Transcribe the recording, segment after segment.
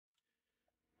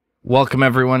Welcome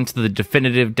everyone to the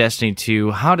definitive Destiny 2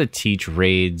 How to Teach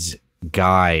Raids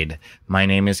guide. My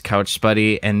name is Couch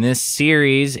Spuddy, and this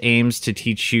series aims to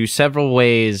teach you several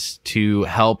ways to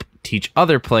help teach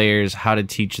other players how to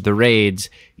teach the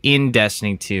raids in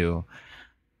Destiny 2.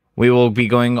 We will be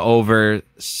going over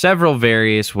several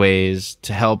various ways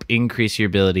to help increase your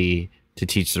ability to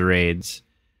teach the raids.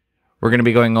 We're going to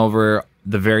be going over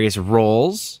the various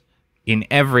roles in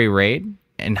every raid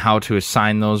and how to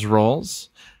assign those roles.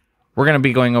 We're going to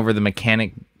be going over the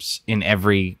mechanics in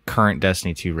every current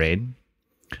Destiny 2 raid,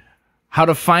 how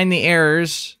to find the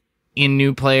errors in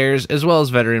new players as well as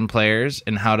veteran players,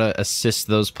 and how to assist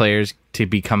those players to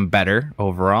become better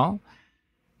overall.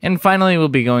 And finally, we'll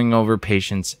be going over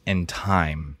patience and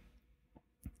time.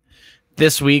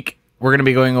 This week, we're going to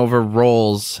be going over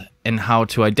roles and how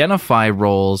to identify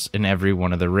roles in every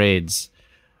one of the raids.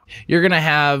 You're going to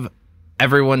have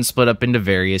everyone split up into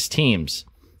various teams.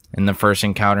 In the first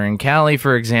encounter in Cali,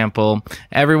 for example,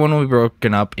 everyone will be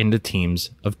broken up into teams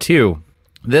of 2.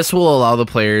 This will allow the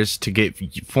players to get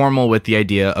formal with the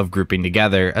idea of grouping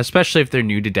together, especially if they're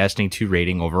new to Destiny 2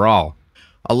 raiding overall.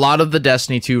 A lot of the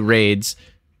Destiny 2 raids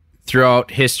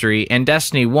throughout history and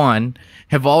Destiny 1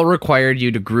 have all required you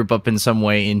to group up in some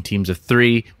way in teams of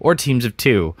 3 or teams of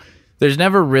 2. There's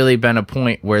never really been a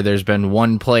point where there's been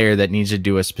one player that needs to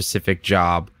do a specific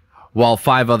job, while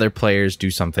 5 other players do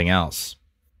something else.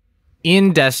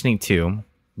 In Destiny 2,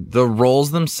 the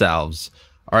roles themselves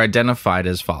are identified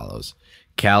as follows.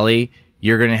 Cali,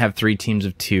 you're going to have 3 teams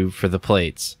of 2 for the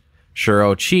plates.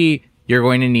 Shuro-Chi, you're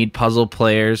going to need puzzle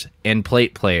players and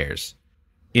plate players.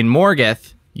 In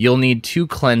Morgeth, you'll need 2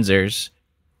 cleansers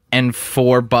and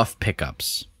 4 buff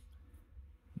pickups.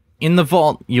 In the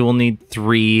Vault, you will need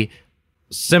 3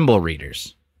 symbol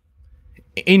readers.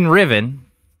 In Riven,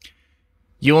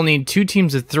 you will need 2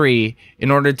 teams of 3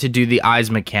 in order to do the eyes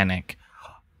mechanic.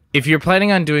 If you're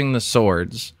planning on doing the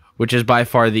swords, which is by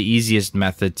far the easiest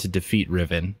method to defeat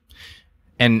Riven,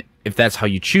 and if that's how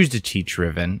you choose to teach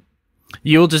Riven,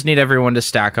 you'll just need everyone to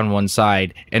stack on one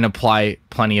side and apply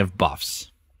plenty of buffs.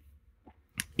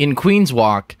 In Queen's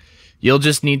Walk, you'll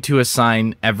just need to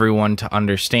assign everyone to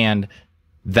understand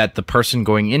that the person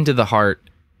going into the heart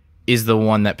is the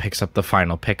one that picks up the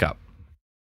final pickup.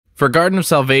 For Garden of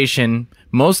Salvation,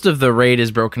 most of the raid is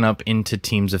broken up into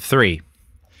teams of 3.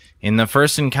 In the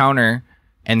first encounter,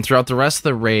 and throughout the rest of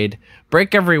the raid,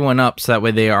 break everyone up so that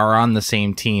way they are on the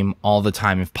same team all the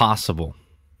time if possible.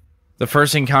 The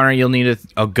first encounter, you'll need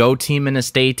a go team and a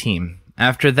stay team.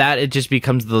 After that, it just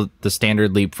becomes the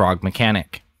standard leapfrog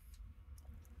mechanic.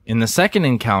 In the second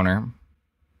encounter,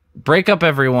 break up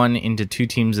everyone into 2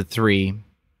 teams of 3,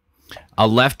 a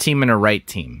left team and a right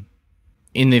team.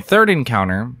 In the third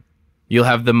encounter, you'll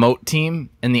have the moat team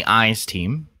and the eyes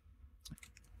team.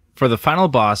 For the final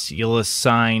boss, you'll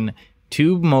assign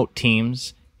 2 moat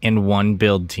teams and 1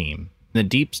 build team. In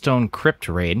the Deepstone Crypt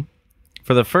raid,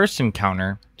 for the first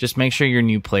encounter, just make sure your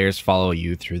new players follow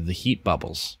you through the heat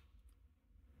bubbles.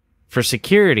 For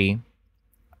security,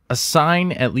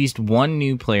 assign at least 1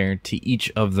 new player to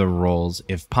each of the roles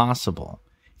if possible.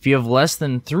 If you have less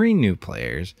than 3 new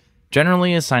players,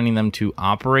 generally assigning them to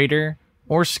operator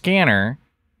or scanner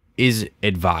is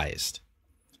advised.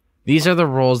 These are the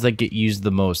roles that get used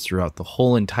the most throughout the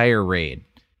whole entire raid.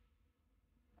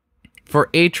 For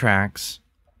Atrax,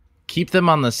 keep them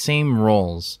on the same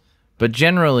roles, but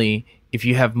generally, if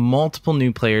you have multiple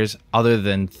new players other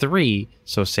than 3,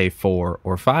 so say 4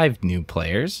 or 5 new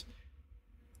players,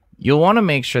 you'll want to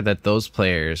make sure that those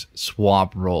players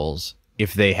swap roles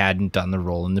if they hadn't done the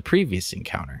role in the previous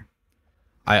encounter.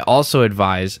 I also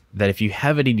advise that if you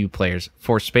have any new players,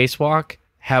 for Spacewalk,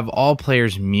 have all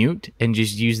players mute and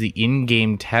just use the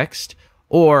in-game text,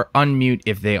 or unmute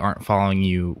if they aren't following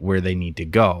you where they need to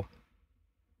go.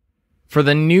 For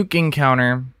the nuke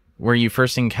encounter, where you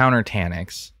first encounter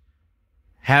Taniks,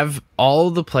 have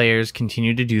all the players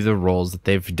continue to do the roles that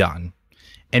they've done,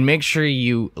 and make sure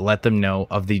you let them know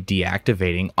of the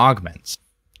deactivating augments.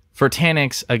 For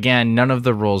Taniks, again, none of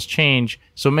the roles change,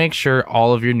 so make sure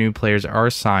all of your new players are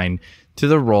assigned to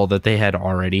the role that they had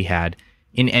already had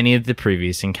in any of the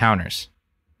previous encounters.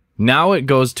 Now it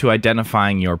goes to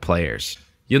identifying your players.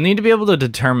 You'll need to be able to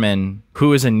determine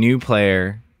who is a new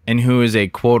player and who is a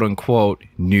quote-unquote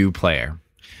new player.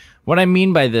 What I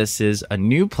mean by this is a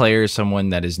new player is someone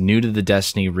that is new to the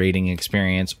Destiny raiding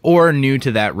experience or new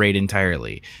to that raid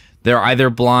entirely. They're either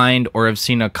blind or have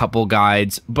seen a couple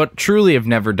guides, but truly have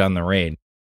never done the raid.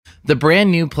 The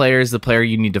brand new player is the player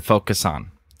you need to focus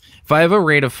on. If I have a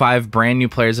raid of 5 brand new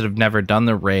players that have never done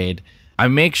the raid, I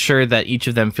make sure that each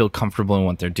of them feel comfortable in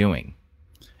what they're doing.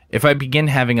 If I begin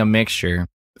having a mixture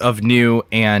of new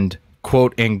and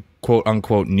quote quote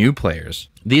unquote new players.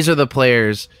 These are the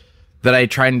players that I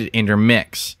try to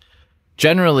intermix.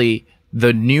 Generally,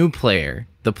 the new player,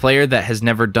 the player that has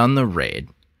never done the raid,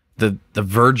 the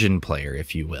virgin player,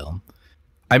 if you will,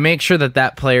 I make sure that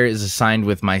that player is assigned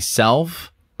with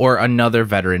myself or another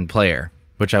veteran player,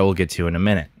 which I will get to in a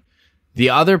minute. The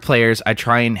other players, I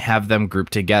try and have them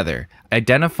grouped together.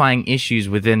 Identifying issues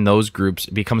within those groups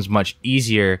becomes much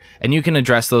easier, and you can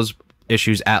address those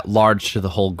issues at large to the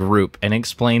whole group and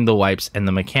explain the wipes and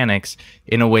the mechanics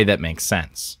in a way that makes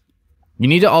sense. You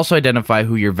need to also identify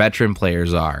who your veteran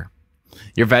players are.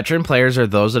 Your veteran players are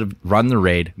those that have run the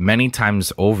raid many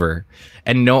times over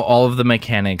and know all of the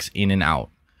mechanics in and out,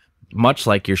 much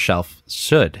like your shelf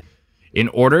should. In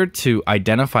order to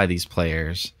identify these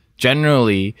players,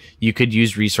 generally, you could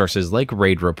use resources like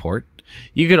Raid Report.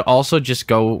 You could also just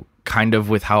go kind of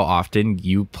with how often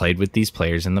you played with these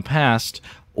players in the past,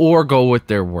 or go with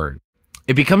their word.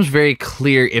 It becomes very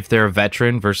clear if they're a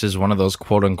veteran versus one of those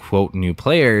quote-unquote new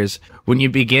players when you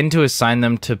begin to assign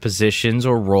them to positions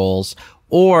or roles,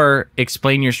 or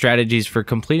explain your strategies for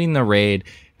completing the raid,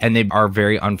 and they are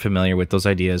very unfamiliar with those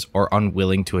ideas or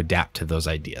unwilling to adapt to those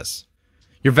ideas.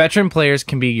 Your veteran players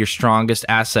can be your strongest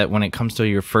asset when it comes to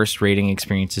your first raiding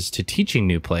experiences to teaching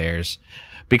new players,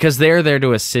 because they're there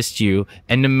to assist you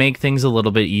and to make things a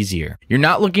little bit easier. You're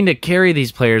not looking to carry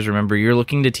these players, remember, you're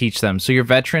looking to teach them, so your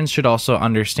veterans should also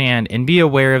understand and be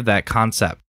aware of that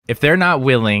concept. If they're not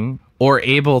willing or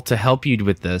able to help you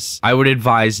with this, I would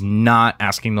advise not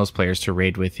asking those players to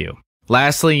raid with you.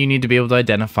 Lastly, you need to be able to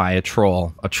identify a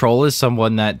troll. A troll is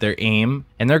someone that their aim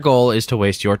and their goal is to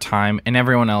waste your time and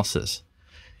everyone else's.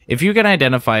 If you can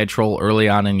identify a troll early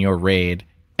on in your raid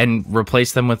and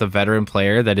replace them with a veteran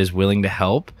player that is willing to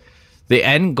help, the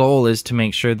end goal is to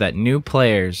make sure that new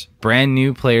players, brand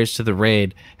new players to the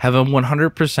raid, have a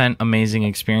 100% amazing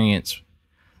experience.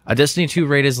 A Destiny 2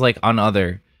 raid is like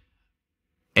another,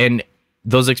 and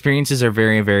those experiences are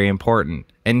very, very important,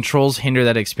 and trolls hinder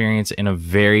that experience in a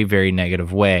very, very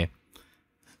negative way.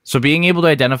 So being able to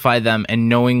identify them and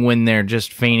knowing when they're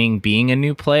just feigning being a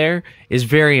new player is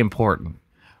very important.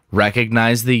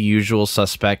 Recognize the usual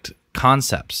suspect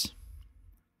concepts.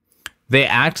 They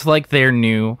act like they're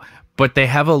new, but they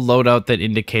have a loadout that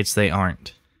indicates they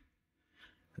aren't.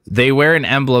 They wear an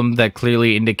emblem that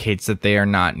clearly indicates that they are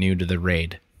not new to the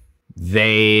raid.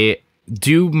 They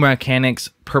do mechanics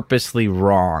purposely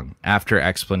wrong after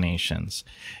explanations.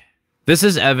 This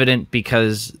is evident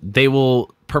because they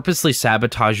will purposely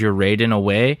sabotage your raid in a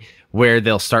way where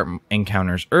they'll start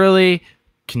encounters early,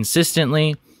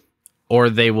 consistently, or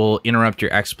they will interrupt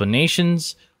your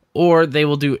explanations, or they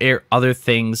will do other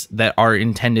things that are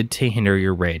intended to hinder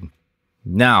your raid.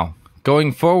 Now,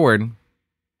 going forward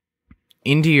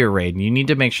into your raid, you need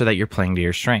to make sure that you're playing to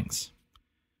your strengths.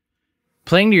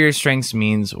 Playing to your strengths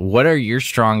means what are your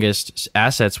strongest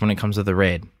assets when it comes to the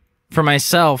raid. For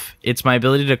myself, it's my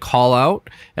ability to call out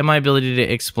and my ability to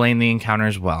explain the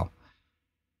encounters well.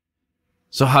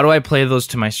 So how do I play those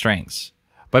to my strengths?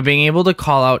 By being able to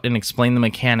call out and explain the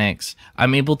mechanics,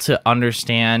 I'm able to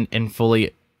understand and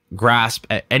fully grasp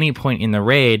at any point in the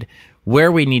raid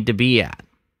where we need to be at.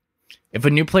 If a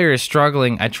new player is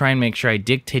struggling, I try and make sure I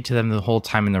dictate to them the whole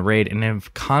time in the raid and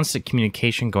have constant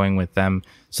communication going with them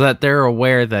so that they're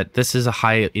aware that this is a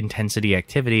high intensity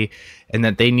activity and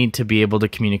that they need to be able to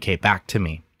communicate back to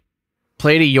me.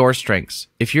 Play to your strengths.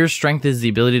 If your strength is the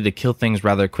ability to kill things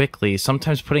rather quickly,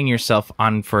 sometimes putting yourself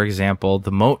on, for example,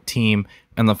 the moat team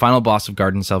and the final boss of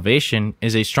Garden Salvation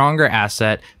is a stronger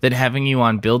asset than having you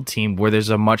on build team where there's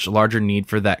a much larger need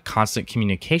for that constant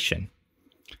communication.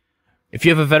 If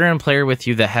you have a veteran player with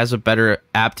you that has a better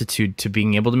aptitude to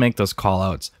being able to make those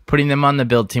callouts, putting them on the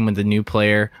build team with the new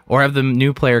player, or have the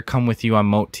new player come with you on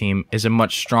moat team is a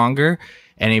much stronger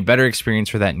and a better experience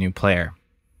for that new player.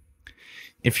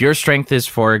 If your strength is,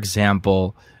 for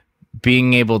example,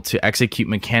 being able to execute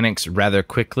mechanics rather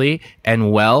quickly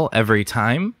and well every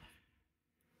time,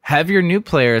 have your new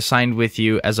player assigned with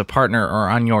you as a partner or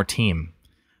on your team.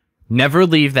 Never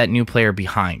leave that new player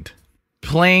behind.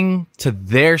 Playing to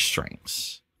their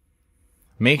strengths.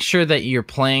 Make sure that you're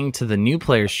playing to the new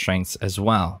player's strengths as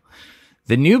well.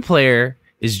 The new player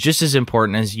is just as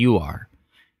important as you are.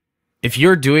 If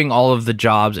you're doing all of the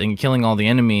jobs and killing all the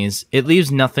enemies, it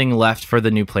leaves nothing left for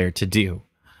the new player to do.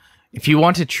 If you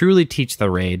want to truly teach the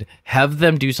raid, have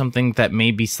them do something that may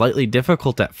be slightly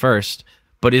difficult at first,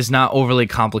 but is not overly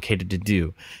complicated to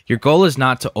do. Your goal is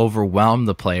not to overwhelm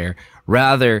the player,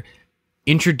 rather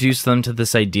introduce them to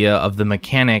this idea of the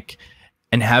mechanic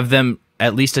and have them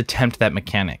at least attempt that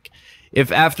mechanic.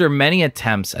 If after many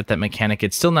attempts at that mechanic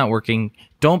it's still not working,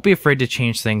 don't be afraid to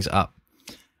change things up.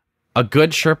 A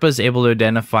good Sherpa is able to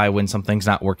identify when something's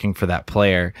not working for that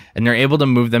player, and they're able to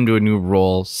move them to a new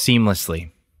role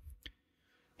seamlessly.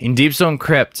 In Deep Zone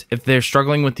Crypt, if they're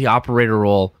struggling with the operator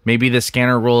role, maybe the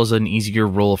scanner role is an easier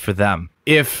role for them.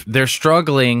 If they're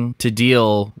struggling to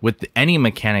deal with any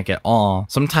mechanic at all,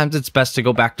 sometimes it's best to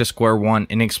go back to square one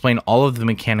and explain all of the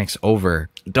mechanics over.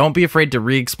 Don't be afraid to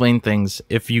re-explain things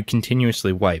if you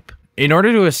continuously wipe. In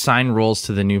order to assign roles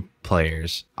to the new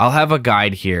players, I'll have a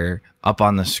guide here up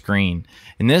on the screen.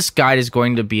 And this guide is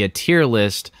going to be a tier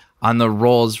list on the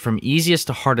roles from easiest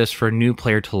to hardest for a new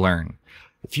player to learn.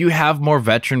 If you have more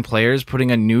veteran players,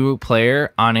 putting a new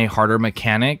player on a harder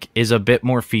mechanic is a bit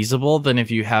more feasible than if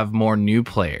you have more new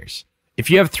players. If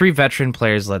you have 3 veteran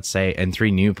players, let's say, and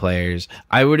 3 new players,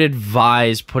 I would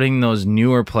advise putting those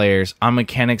newer players on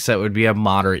mechanics that would be a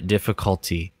moderate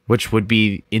difficulty, which would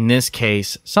be, in this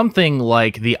case, something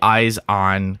like the Eyes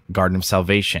on Garden of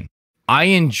Salvation. I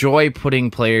enjoy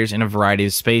putting players in a variety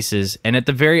of spaces, and at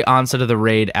the very onset of the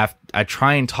raid, I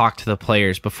try and talk to the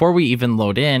players before we even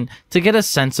load in to get a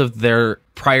sense of their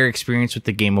prior experience with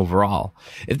the game overall.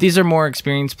 If these are more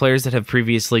experienced players that have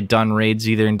previously done raids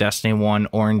either in Destiny 1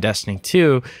 or in Destiny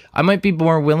 2, I might be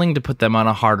more willing to put them on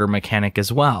a harder mechanic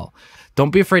as well.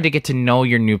 Don't be afraid to get to know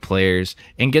your new players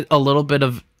and get a little bit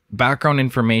of background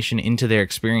information into their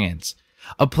experience.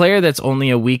 A player that's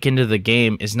only a week into the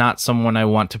game is not someone I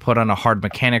want to put on a hard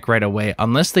mechanic right away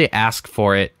unless they ask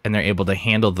for it and they're able to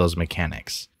handle those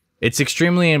mechanics. It's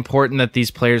extremely important that these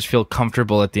players feel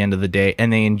comfortable at the end of the day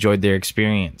and they enjoyed their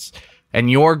experience. And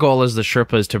your goal as the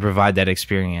Sherpa is to provide that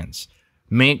experience.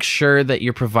 Make sure that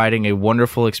you're providing a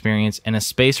wonderful experience and a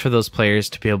space for those players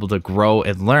to be able to grow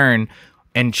and learn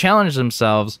and challenge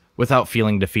themselves without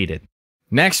feeling defeated.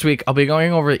 Next week, I'll be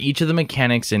going over each of the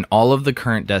mechanics in all of the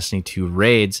current Destiny 2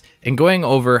 raids and going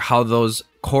over how those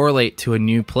correlate to a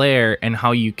new player and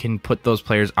how you can put those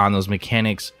players on those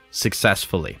mechanics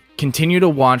successfully. Continue to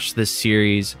watch this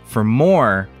series for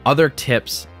more other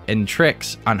tips and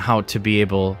tricks on how to be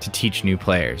able to teach new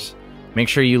players. Make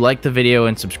sure you like the video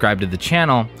and subscribe to the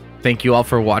channel. Thank you all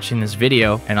for watching this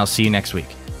video, and I'll see you next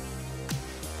week.